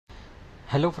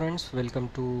Hello friends, welcome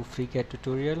to FreeCAD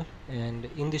tutorial, and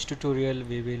in this tutorial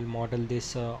we will model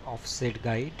this offset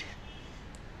guide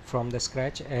from the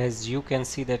scratch. As you can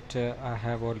see that I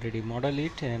have already modeled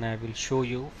it and I will show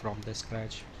you from the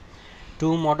scratch.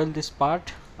 To model this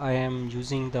part I am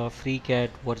using the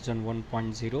FreeCAD version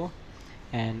 1.0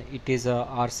 and it is a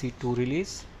RC2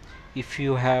 release. If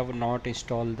you have not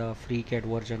installed the FreeCAD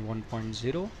version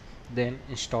 1.0 then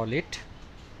install it.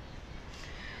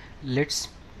 Let's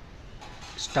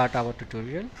start our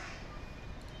tutorial.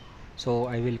 So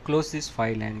I will close this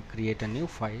file and create a new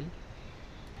file.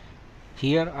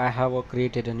 Here I have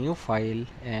created a new file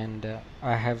and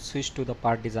I have switched to the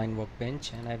part design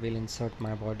workbench and I will insert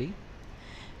my body.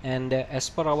 And as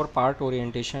per our part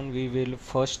orientation, we will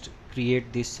first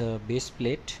create this base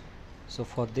plate. So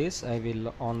for this I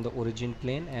will on the origin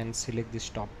plane and select this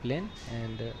top plane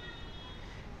and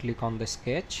click on the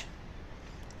sketch,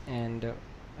 and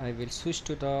I will switch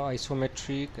to the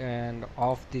isometric and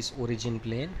off this origin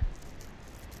plane,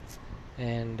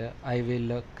 and I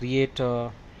will create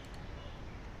a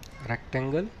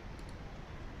rectangle,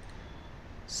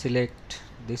 select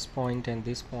this point and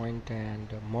this point and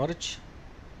merge.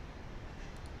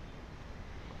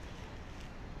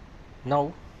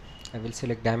 Now I will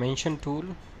select dimension tool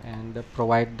and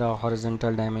provide the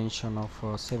horizontal dimension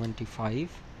of 75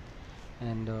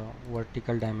 and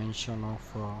vertical dimension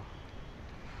of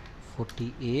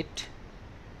 48.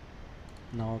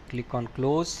 Now click on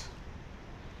close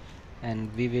and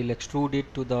we will extrude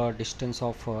it to the distance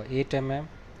of 8 mm,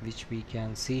 which we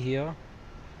can see here.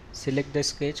 Select the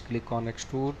sketch, click on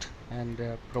extrude and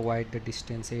provide the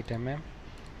distance 8 mm.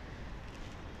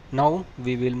 Now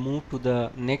we will move to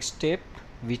the next step,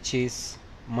 which is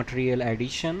material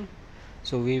addition.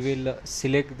 So we will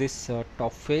select this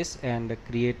top face and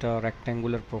create a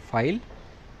rectangular profile.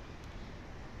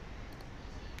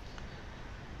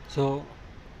 So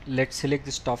let's select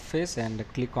this top face and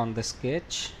click on the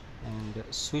sketch and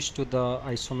switch to the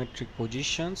isometric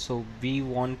position. So we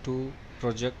want to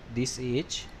project this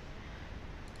edge.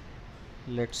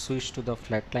 Let's switch to the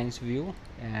flat lines view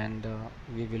and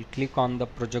we will click on the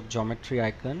project geometry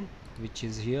icon, which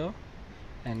is here,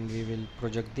 and we will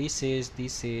project this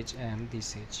edge and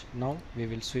this edge. Now we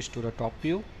will switch to the top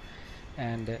view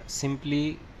and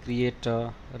simply create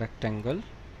a rectangle,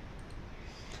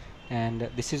 and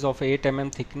this is of 8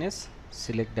 mm thickness.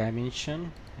 Select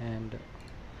dimension and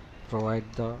provide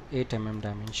the 8 mm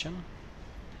dimension.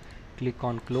 Click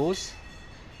on close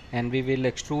and we will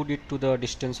extrude it to the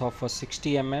distance of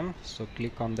 60 mm. So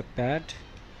click on the pad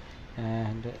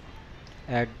and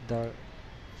add the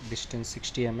distance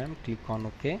 60 mm, click on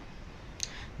OK.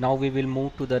 Now we will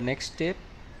move to the next step,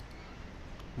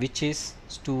 which is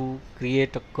to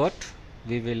create a cut.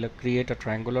 We will create a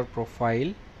triangular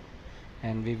profile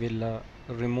and we will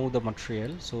remove the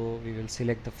material. So we will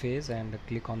select the face and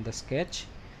click on the sketch,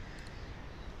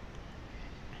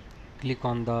 click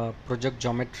on the project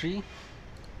geometry,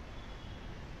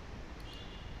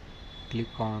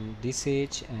 click on this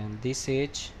edge and this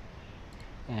edge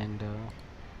and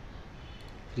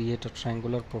create a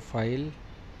triangular profile.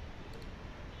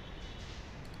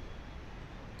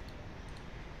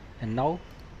 And now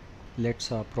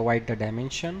let's provide the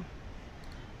dimension.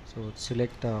 So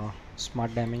select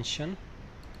smart dimension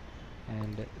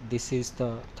and this is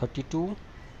the 32,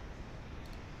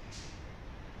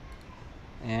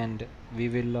 and we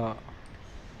will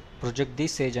project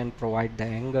this edge and provide the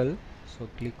angle. So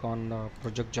click on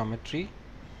project geometry,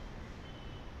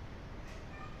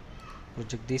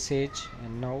 project this edge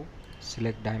and now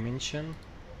select dimension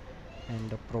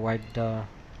and provide the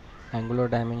angular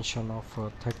dimension of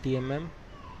 30 mm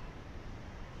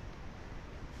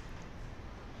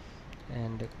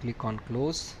and click on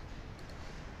close.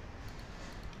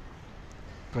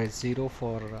 Press 0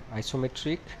 for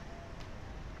isometric.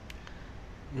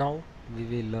 Now we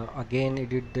will again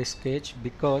edit the sketch,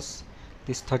 because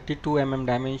this 32 mm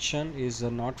dimension is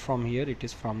not from here, it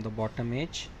is from the bottom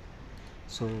edge.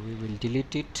 So we will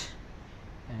delete it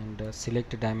and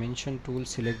select the dimension tool,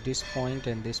 select this point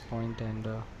and this point and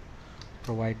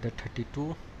provide the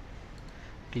 32.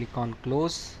 Click on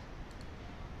close,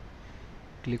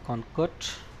 click on cut,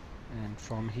 and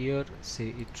from here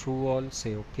say it true all,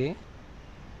 say OK.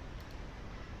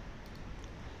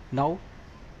 Now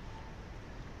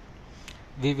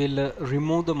we will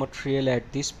remove the material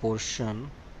at this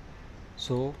portion.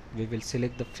 So we will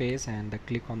select the face and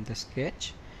click on the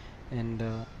sketch and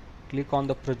click on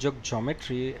the project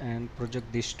geometry and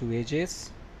project these two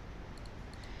edges,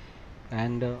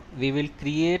 and we will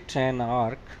create an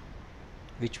arc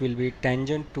which will be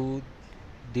tangent to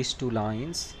these two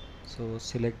lines. So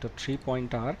select a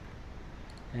 3-point arc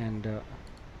and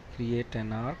create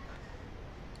an arc,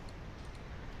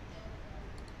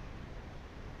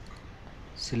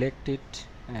 select it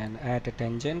and add a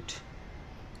tangent,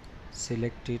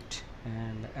 select it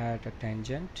and add a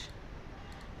tangent.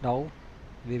 Now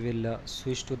we will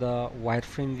switch to the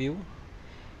wireframe view,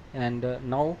 and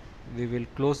now we will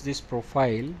close this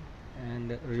profile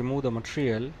and remove the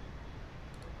material.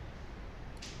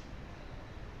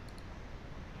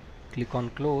 Click on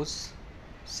close,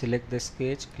 select the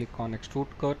sketch, click on extrude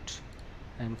cut,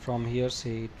 and from here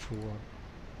say true.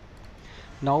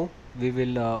 Now we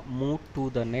will move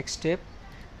to the next step,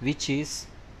 which is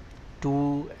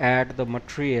to add the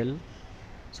material.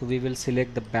 So we will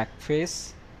select the back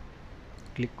face,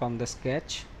 click on the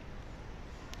sketch,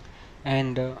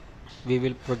 and we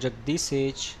will project this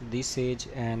edge,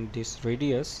 and this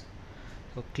radius.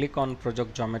 So click on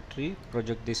project geometry,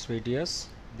 project this radius,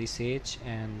 this edge,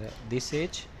 and this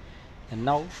edge. And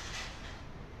now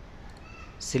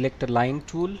select a line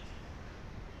tool,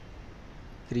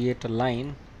 create a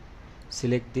line,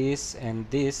 select this and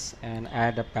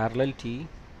add a parallelity,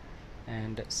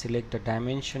 and select the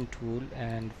dimension tool,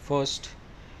 and first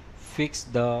fix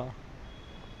the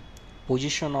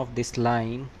position of this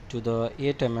line to the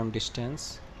 8 mm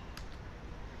distance,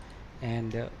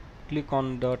 and click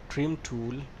on the trim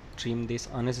tool, trim this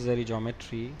unnecessary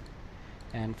geometry,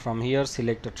 and from here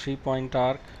select a 3-point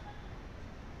arc,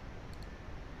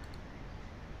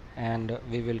 and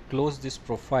we will close this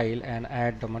profile and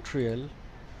add the material.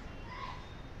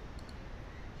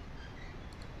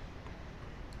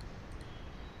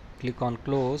 Click on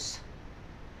close,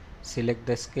 select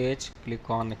the sketch, click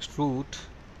on extrude,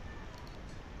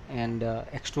 and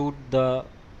extrude the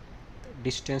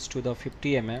distance to the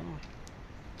 50 mm,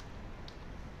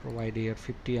 provide here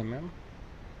 50 mm.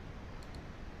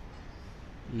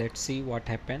 Let's see what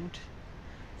happened.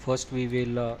 First we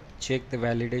will check the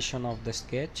validation of the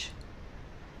sketch.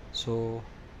 So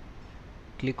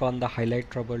click on the highlight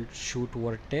troubleshoot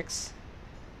vertex.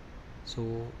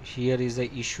 So here is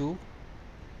the issue,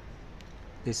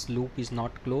 this loop is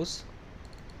not closed.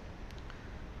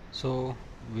 So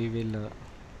we will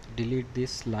delete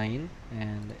this line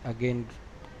and again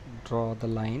draw the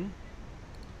line.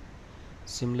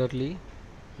 Similarly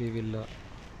we will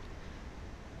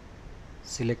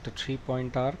select a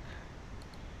 3-point arc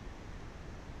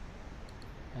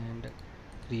and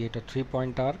create a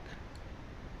 3-point arc,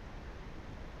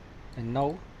 and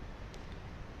now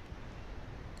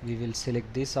we will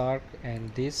select this arc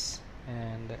and this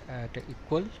and add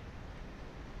equal,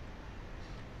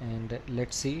 and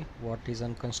let's see what is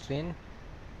unconstrained.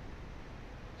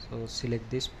 So select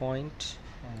this point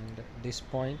and this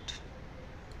point,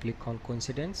 click on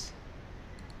coincidence,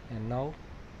 and now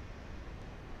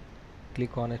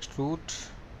click on extrude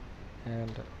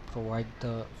and provide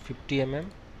the 50 mm,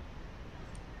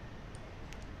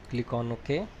 click on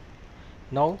OK.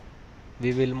 Now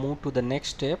we will move to the next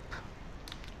step,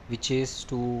 which is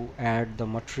to add the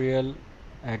material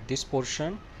at this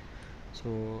portion.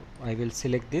 So I will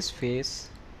select this face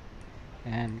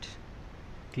and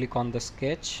click on the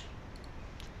sketch,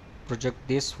 project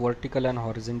this vertical and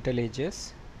horizontal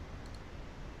edges,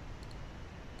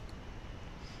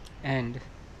 and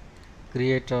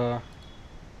create a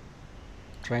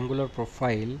triangular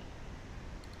profile,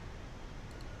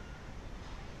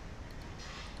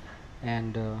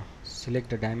 and select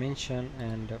the dimension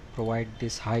and provide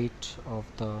this height of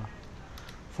the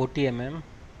 40 mm,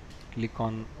 click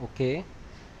on OK,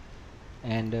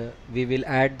 and we will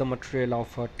add the material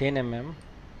of 10 mm,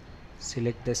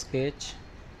 select the sketch,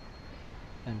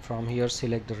 and from here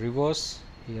select the reverse,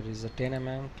 here is a 10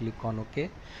 mm, click on OK.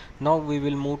 Now we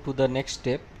will move to the next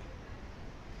step,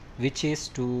 which is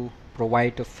to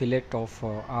provide a fillet of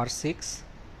R6.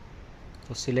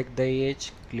 So select the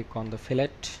edge, click on the fillet,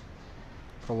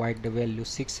 provide the value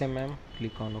 6 mm,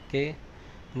 click on OK.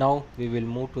 Now we will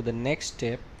move to the next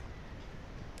step,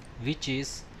 which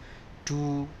is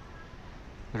to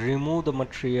remove the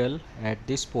material at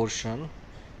this portion.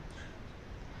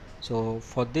 So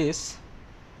for this,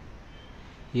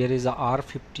 here is a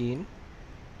R15.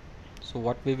 So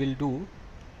what we will do,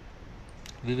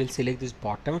 we will select this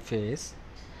bottom face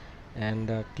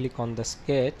and click on the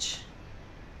sketch,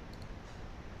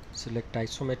 select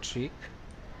isometric,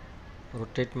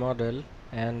 rotate model,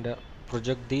 and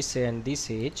project this and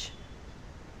this edge,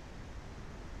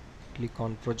 click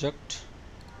on project,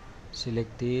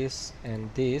 select this and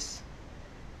this,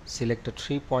 select a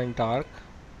 3-point arc,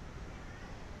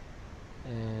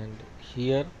 and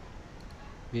here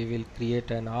we will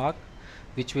create an arc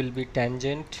which will be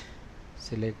tangent.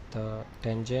 Select the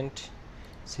tangent,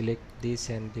 select this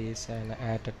and this and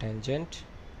add a tangent,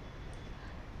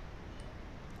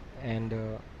 and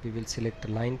we will select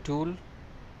the line tool,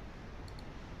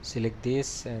 select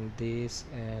this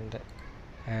and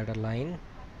add a line.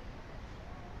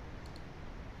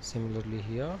 Similarly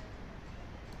here,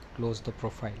 close the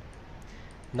profile.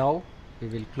 Now we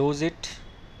will close it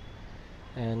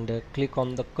and click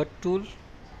on the cut tool,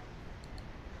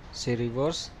 say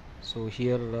reverse. So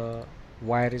here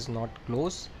wire is not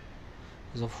closed.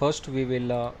 So first we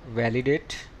will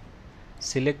validate,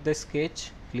 select the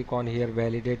sketch, click on here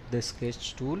validate the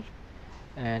sketch tool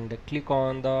and click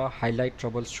on the highlight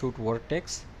troubleshoot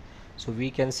vertex. So we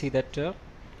can see that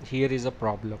here is a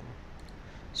problem.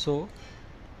 So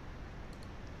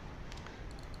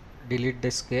delete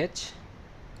the sketch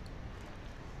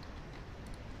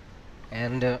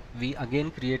and we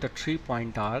again create a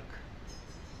 3-point arc.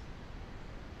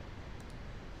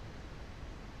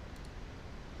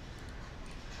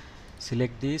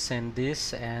 Select this and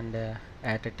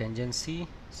add a tangency.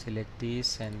 Select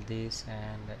this and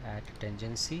add a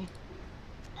tangency.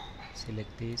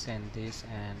 Select this and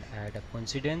add a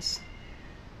coincidence.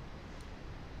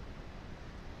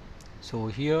 So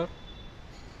here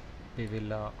we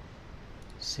will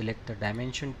select the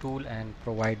dimension tool and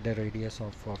provide the radius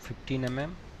of 15 mm.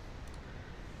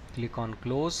 Click on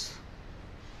close.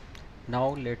 Now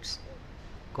let's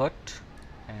cut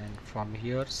and from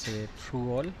here say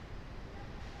through all.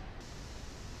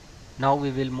 Now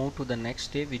we will move to the next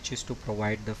step, which is to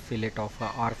provide the fillet of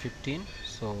R15.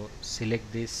 So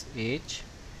select this edge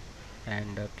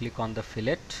and click on the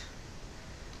fillet,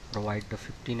 provide the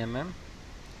 15 mm.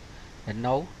 And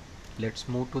now let's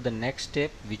move to the next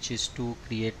step, which is to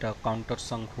create a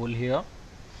countersunk hole here.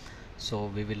 So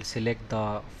we will select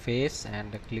the face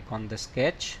and click on the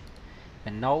sketch,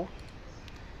 and now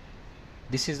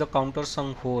this is the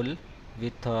countersunk hole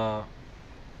with 8.3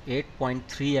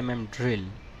 mm drill,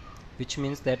 which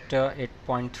means that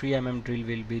 8.3 mm drill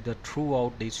will be the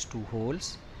throughout these two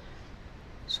holes.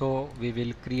 So we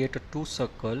will create a 2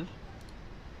 circle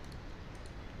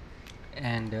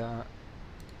and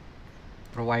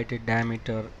provide a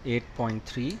diameter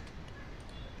 8.3.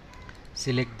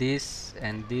 Select this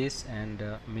and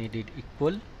made it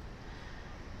equal.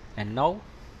 And now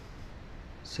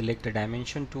select the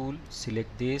dimension tool,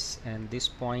 select this and this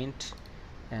point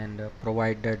and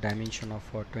provide the dimension of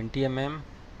 20 mm.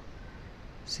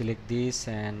 Select this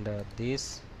and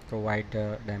provide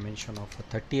the dimension of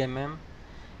 30 mm,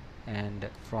 and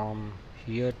from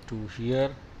here to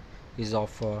here is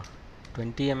of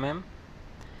 20 mm.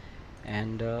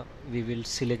 And we will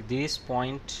select this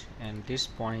point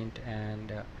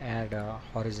and add a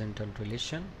horizontal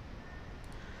relation.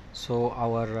 So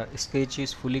our sketch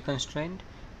is fully constrained,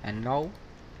 and now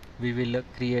we will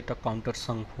create a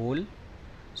countersunk hole.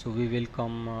 So we will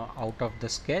come out of the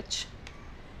sketch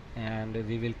and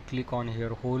we will click on here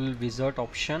hole wizard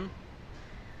option,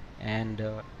 and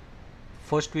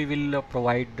first we will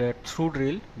provide the through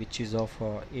drill, which is of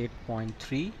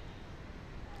 8.3,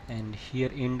 and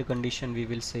here end condition we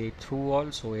will say through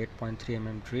all, so 8.3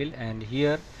 mm drill, and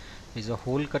here is a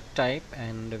hole cut type,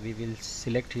 and we will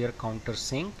select here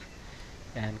countersink.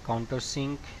 And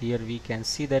countersink, here we can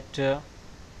see that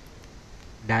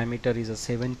diameter is a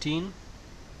 17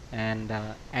 and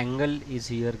angle is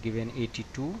here given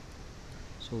 82,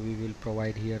 so we will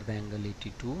provide here the angle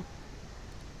 82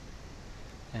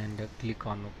 and click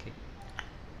on OK.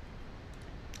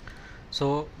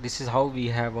 So this is how we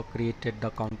have created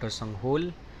the countersunk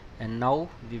hole, and now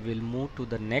we will move to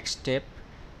the next step,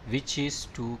 which is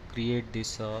to create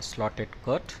this slotted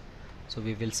cut. So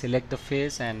we will select the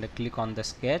face and click on the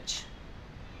sketch,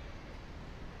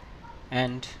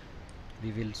 and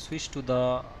we will switch to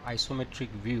the isometric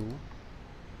view,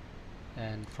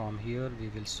 and from here we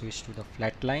will switch to the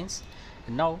flat lines.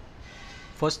 And now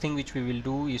first thing which we will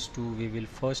do is we will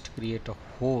first create a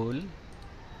hole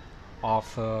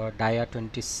of dia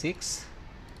 26,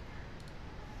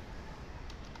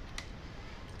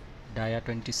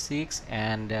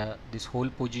 and this whole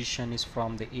position is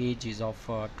from the edge is of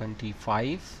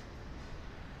 25.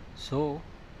 So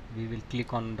we will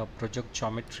click on the project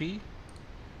geometry,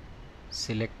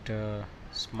 select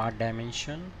smart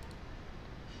dimension,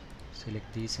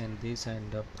 select this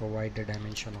and provide the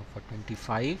dimension of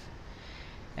 25,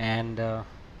 and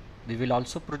we will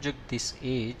also project this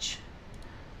edge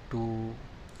to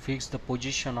fix the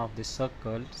position of the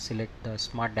circle. Select the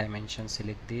smart dimension,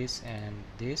 select this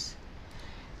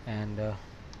and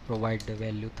provide the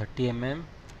value 30 mm.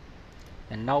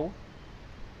 And now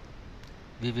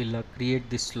we will create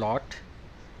this slot.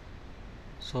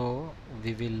 So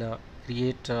we will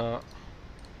create a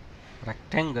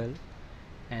rectangle,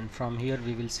 and from here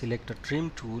we will select a trim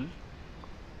tool,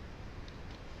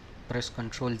 press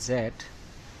Ctrl Z,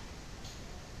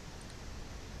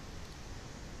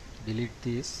 delete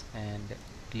this and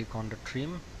click on the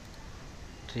trim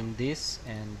this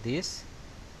and this,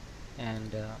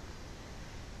 and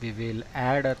we will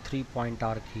add a 3-point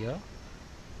arc here,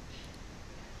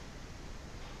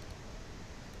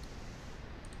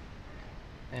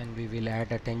 and we will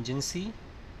add a tangency,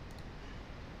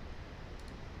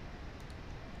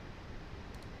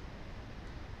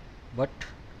 but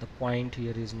the point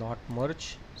here is not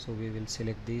merged, so we will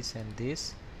select this and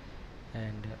this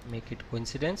and make it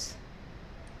coincidence.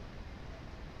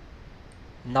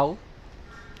 Now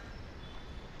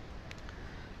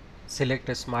select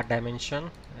a smart dimension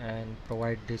and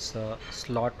provide this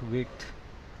slot width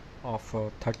of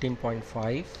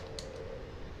 13.5,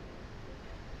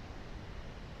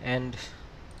 and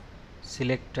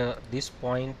select this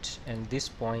point and this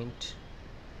point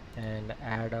and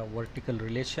add a vertical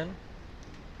relation.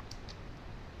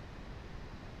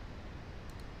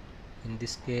 In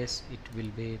this case it will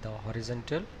be the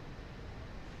horizontal.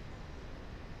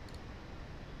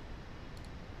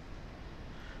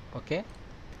 Okay,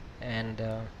 and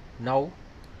now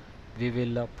we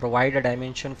will provide a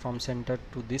dimension from center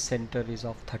to this center is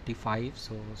of 35,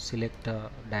 so select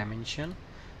dimension,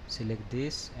 select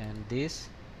this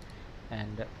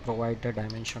and provide the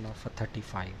dimension of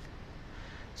 35.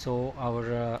 So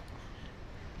our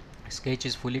sketch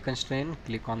is fully constrained.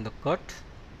 Click on the cut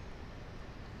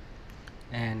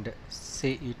and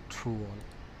say it through all.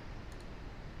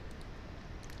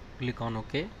 Click on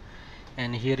OK,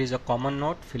 and here is a common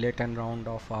note: fillet and round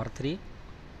of R3.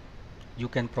 You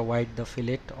can provide the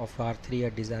fillet of R3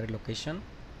 at desired location.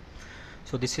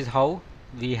 So this is how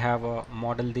we have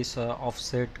modeled this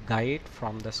offset guide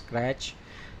from the scratch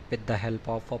with the help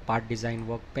of a part design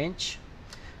workbench.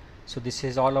 So this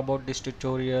is all about this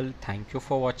tutorial. Thank you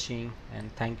for watching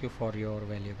and thank you for your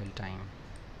valuable time.